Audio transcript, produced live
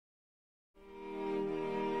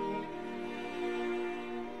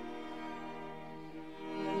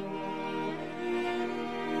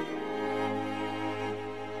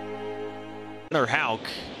Houck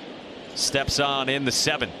steps on in the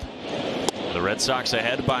 7th. The Red Sox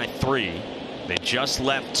ahead by 3. They just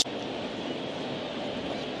left.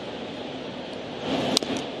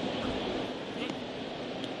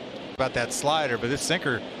 About that slider, but this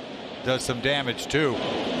sinker does some damage too.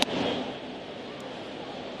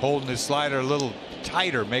 Holding his slider a little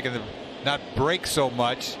tighter, making them not break so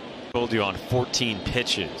much. Told you on 14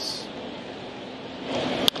 pitches.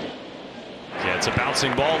 Yeah, it's a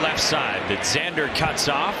bouncing ball left side that Xander cuts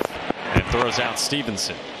off and throws out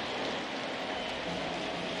Stevenson.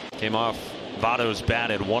 Came off Votto's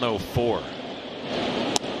bat at 104.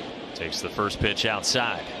 Takes the first pitch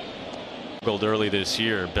outside. Early this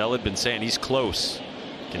year, Bell had been saying he's close.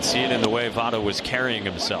 Can see it in the way Votto was carrying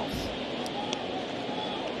himself.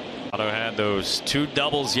 Votto had those 2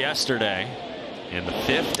 doubles yesterday in the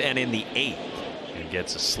 5th and in the 8th. He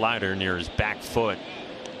gets a slider near his back foot.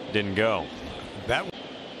 Didn't go. That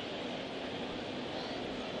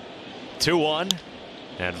 2-1,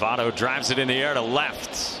 and Votto drives it in the air to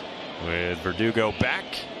left with Verdugo back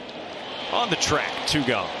on the track. 2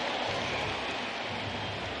 gone.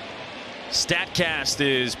 StatCast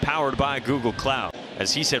is powered by Google Cloud.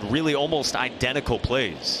 As he said, really almost identical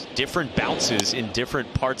plays. Different bounces in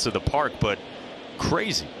different parts of the park, but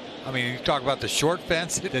crazy. I mean, you talk about the short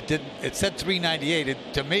fence that didn't. It said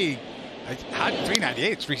 398. To me, how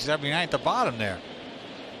 398? It's 379 at the bottom there.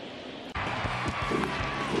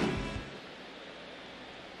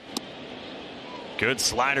 Good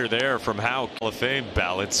slider there from Houck. Hall of Fame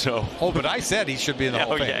ballot. So. Oh, but I said he should be in the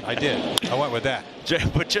Hall of Fame. Yeah. I did. I went with that.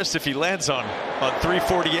 But just if he lands on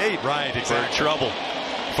 348, right? Exactly. We're in trouble.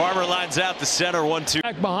 Farmer lines out the center, 1-2.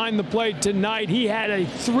 Back behind the plate tonight, he had a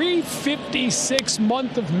 .356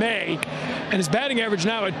 month of May, and his batting average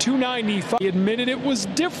now at .295. He admitted it was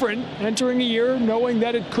different entering a year, knowing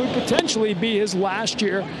that it could potentially be his last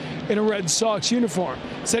year in a Red Sox uniform.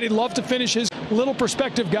 Said he'd love to finish his little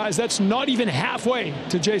perspective, guys. That's not even halfway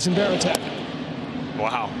to Jason Varitek.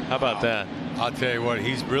 Wow, how about that? I'll tell you what,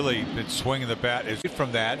 he's really been swinging the bat.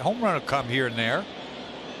 From that, home run will come here and there.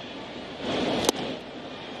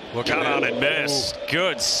 Look out on and missed.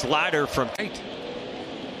 Good slider from.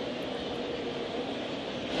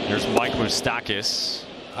 Here's Mike Moustakas.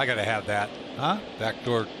 I got to have that. Huh?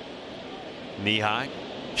 Backdoor. Knee high.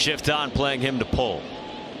 Shift on, playing him to pull.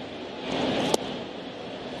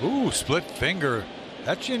 Ooh, split finger.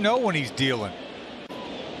 That you know when he's dealing.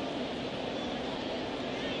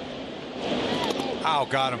 Ow,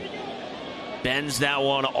 got him. Bends that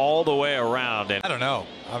one all the way around. And I don't know.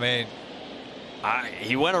 I mean.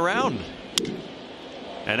 He went around.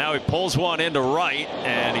 And now he pulls one into right,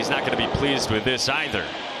 and he's not going to be pleased with this either.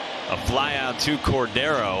 A fly out to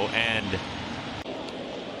Cordero, and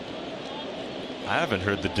I haven't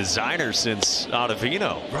heard the designer since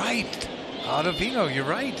Ottavino. Right. Ottavino, you're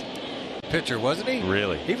right. Pitcher, wasn't he?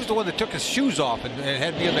 Really? He was the one that took his shoes off and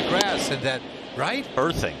had me in the grass and that, right?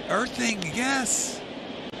 Earthing. Earthing, yes.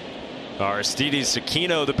 Aristides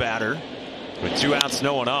Aquino, the batter, with 2 outs,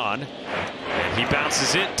 no one on. And he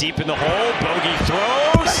bounces it deep in the hole. Bogey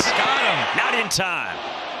throws. Got him. Not in time.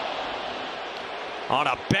 On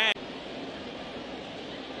a bang.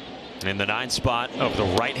 In the 9th spot of the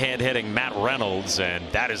right-hand hitting Matt Reynolds, and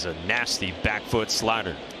that is a nasty back foot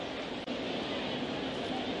slider.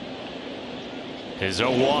 His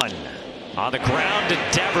 0-1 on the ground to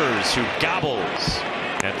Devers, who gobbles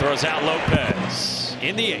and throws out Lopez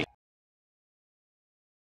in the 8th.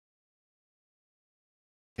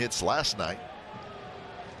 Hits last night.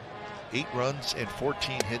 8 runs and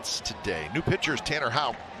 14 hits today. New pitchers Tanner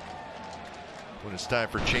Houck. When it's time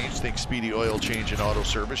for change, think Speedy Oil Change and Auto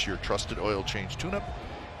Service, your trusted oil change tune-up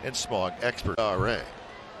and smog expert. RA.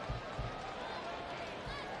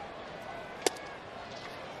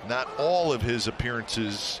 Not all of his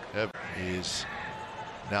appearances is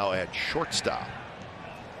now at shortstop.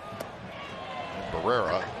 And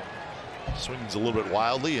Barrera swings a little bit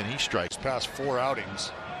wildly, and he strikes. Past 4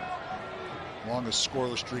 outings, longest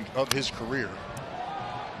scoreless streak of his career.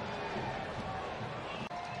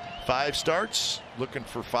 5 starts, looking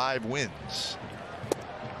for 5 wins.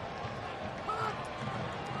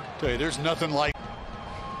 Tell you, there's nothing like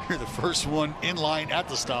you're the first one in line at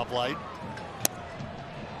the stoplight.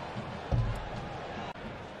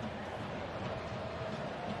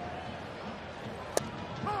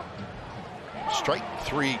 Strike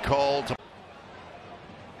 3 called.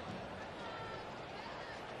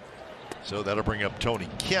 So that'll bring up Tony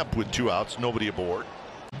Kemp with 2 outs, nobody aboard.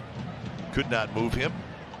 Could not move him.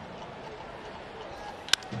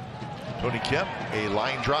 Tony Kemp, a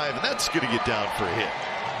line drive, and that's going to get down for a hit.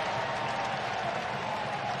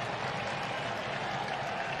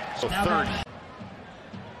 So 3rd.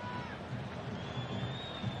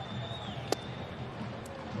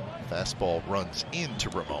 Fastball runs into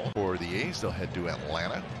Ramon. For the A's, they'll head to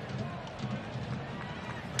Atlanta.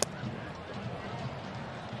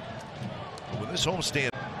 With this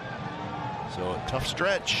homestand, so a tough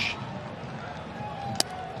stretch.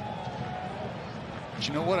 But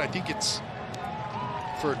you know what? I think it's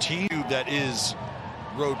for a team that is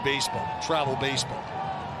road baseball, travel baseball.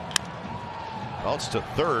 Bounce to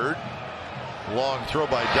third. Long throw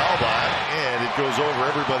by Dawg&Hen, and it goes over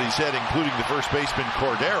everybody's head, including the first baseman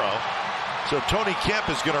Cordero. So Tony Kemp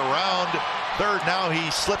is going to round third. Now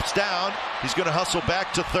he slips down. He's going to hustle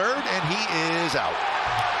back to third, and he is out.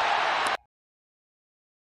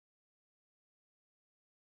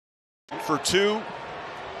 For two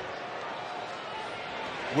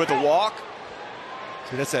with a walk.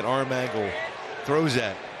 See, that's that arm angle. Throws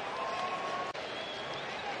that.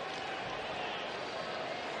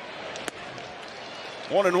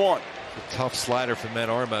 One and one. A tough slider from that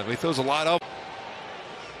arm angle. He throws a lot up.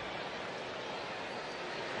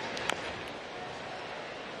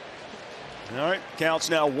 All right, counts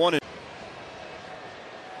now 1 and.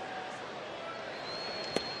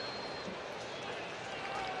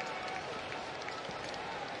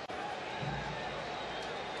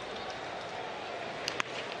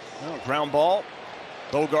 Ground ball.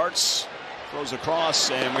 Bogarts throws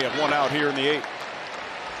across, and we have one out here in the 8th.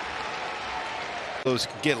 Those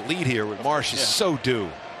can get a lead here with Marsh is so due.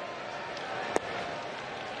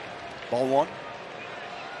 Ball 1.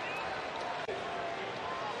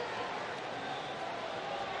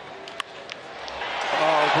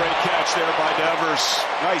 Oh, great catch there by Devers.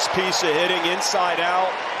 Nice piece of hitting inside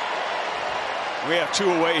out. We have 2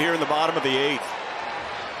 away here in the bottom of the 8th.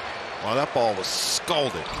 Well, that ball was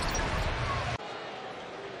scalded.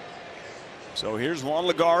 So here's Juan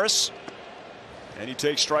Lagares, and he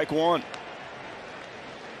takes strike 1.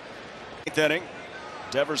 8th inning.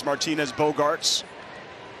 Devers, Martinez, Bogarts.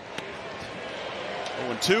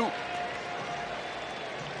 0-2.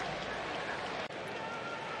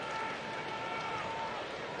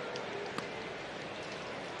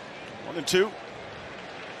 One and 2.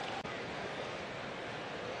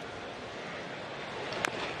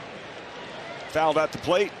 Fouled at the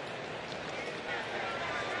plate.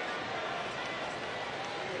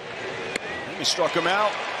 And he struck him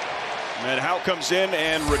out. And Houck comes in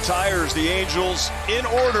and retires the Angels in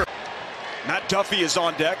order. Matt Duffy is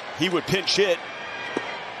on deck. He would pinch hit.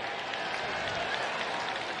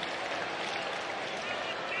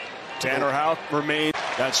 Tanner Houck remains.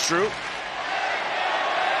 That's true.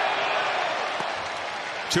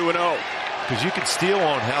 2-0. Because you can steal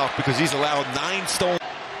on Houck because he's allowed 9 stolen.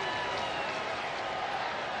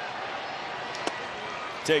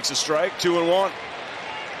 Takes a strike. 2-1.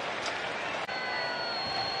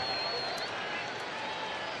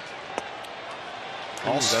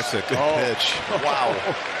 Oh, that's a good pitch. Wow.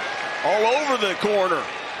 All over the corner.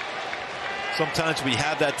 Sometimes we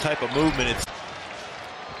have that type of movement. It's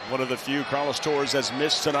one of the few Carlos Torres has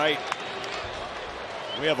missed tonight.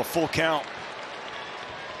 We have a full count.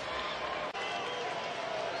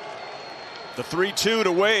 The 3-2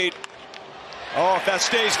 to Wade. Oh, if that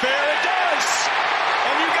stays fair, it does.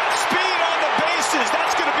 And you got speed on the bases.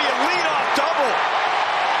 That's going to be a leadoff double.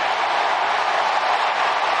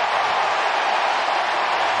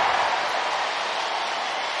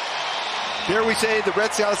 Dare we say the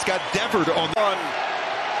Red Sox got Devers on the run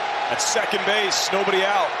at second base, nobody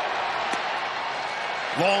out.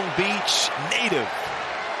 Long Beach native.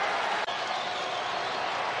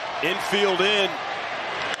 Infield in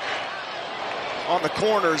on the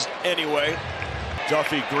corners anyway.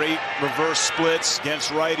 Duffy, great reverse splits against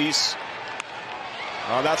righties.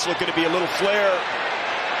 That's looking to be a little flare.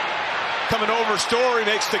 Coming over, Story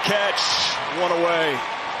makes the catch. One away.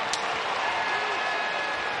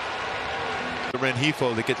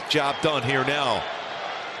 Rengifo to get the job done here now.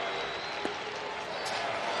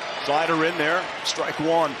 Slider in there. Strike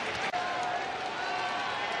 1.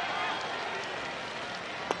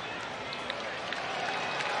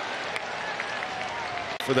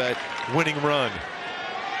 For that winning run.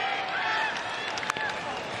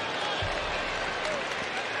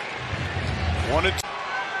 One and 2.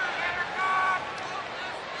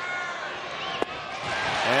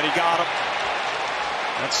 And he got him.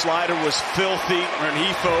 That slider was filthy.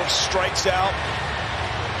 Rengifo strikes out.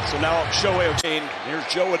 So now Shohei Ohtani. Here's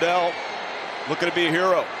Joe Adell looking to be a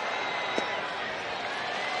hero.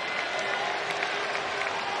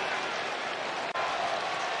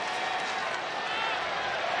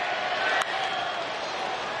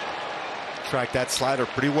 Track that slider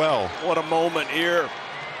pretty well. What a moment here.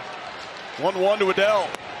 1-1 to Adell.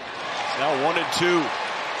 Now 1-2.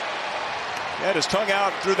 He had his tongue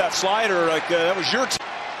out through that slider like that was your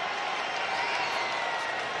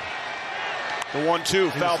The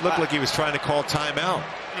 1-2 foul. Looked like he was trying to call timeout.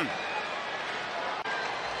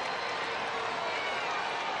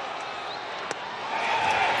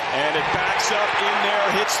 And it backs up in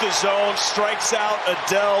there, hits the zone, strikes out.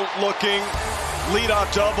 Adele looking.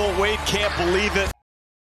 Leadoff double. Wade can't believe it.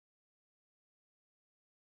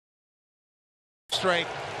 Strike.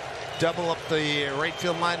 Double up the right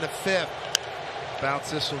field line to fifth.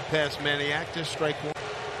 Bounce this one past Maniac to strike one.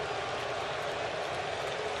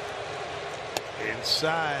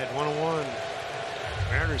 Inside, 1-1.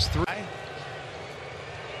 Mariners 3.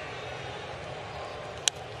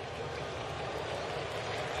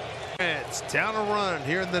 It's down a run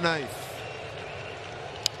here in the ninth.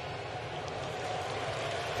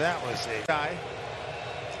 That was a guy.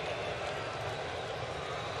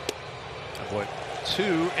 Boy.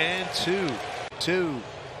 2-2. 2.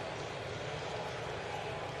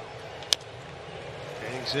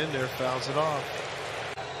 Hangs in there, fouls it off.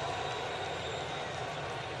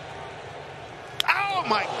 Oh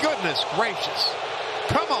my goodness gracious.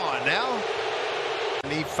 Come on now.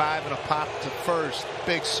 Need 5 and a pop to first.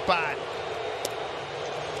 Big spot.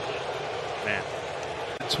 Man.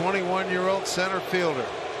 The 21-year-old center fielder.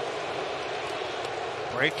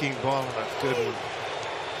 Breaking ball and a good one.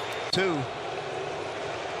 2.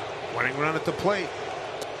 Winning run at the plate.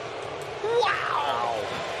 Wow.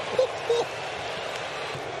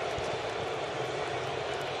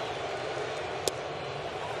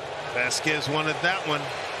 Vasquez wanted that one.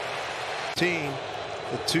 Team.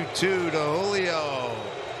 The 2-2 to Julio.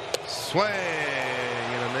 Swing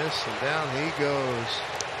and a miss, and down he goes.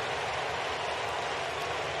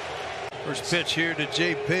 First pitch here to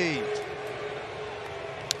JP.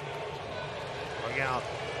 Going out.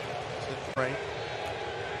 Right.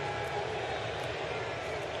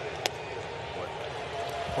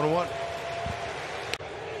 1-1.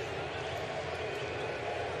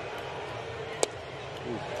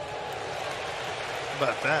 How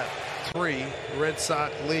about that? 3. Red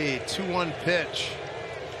Sox lead. 2-1 pitch.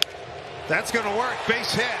 That's going to work.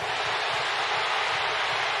 Base hit.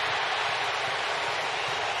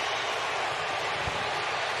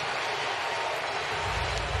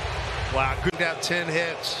 Wow, good out 10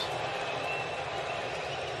 hits.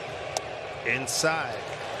 Inside.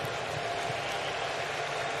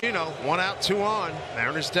 You know, 1 out, 2 on.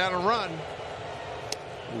 Mariners down a run.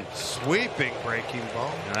 Sweeping breaking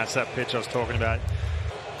ball. And that's that pitch I was talking about.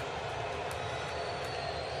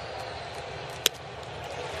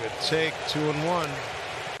 Good take, 2-1.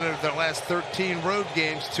 Their last 13 road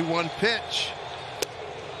games, 2-1 pitch.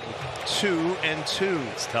 2-2.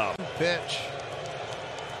 It's tough. Pitch.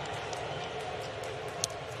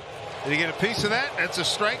 Did he get a piece of that? That's a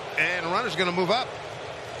strike, and the runner's going to move up.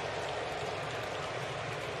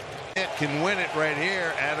 It can win it right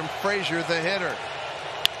here. Adam Frazier, the hitter.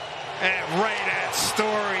 And right at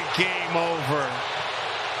Story, game over.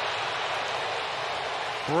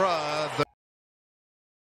 Brother.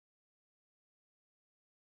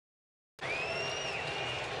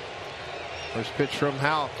 First pitch from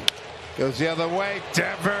Houck. Goes the other way.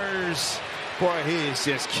 Devers. Boy, he's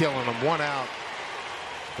just killing them. 1 out.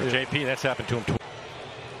 For JP, that's happened to him twice.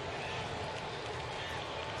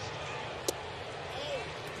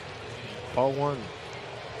 All 1.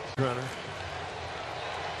 Runner.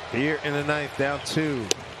 Here in the ninth, down 2.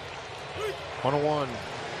 1-1.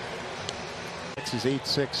 This is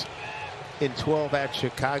 8-6 in 12 at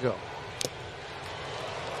Chicago.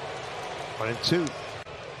 1-2.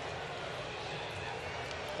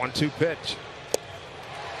 1-2 pitch.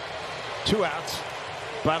 2 outs.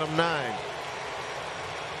 Bottom 9.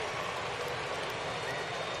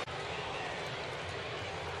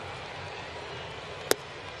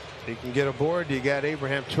 You can get aboard. You got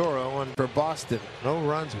Abraham Toro on for Boston. No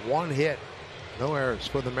runs, 1 hit, no errors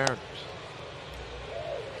for the Mariners.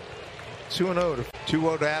 2-0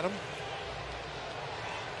 to Adam.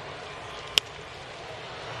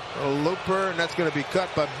 A looper, and that's going to be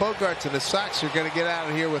cut by Bogarts, and the Sox are going to get out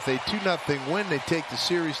of here with a 2-0 win. They take the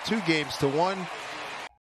series 2 games to 1.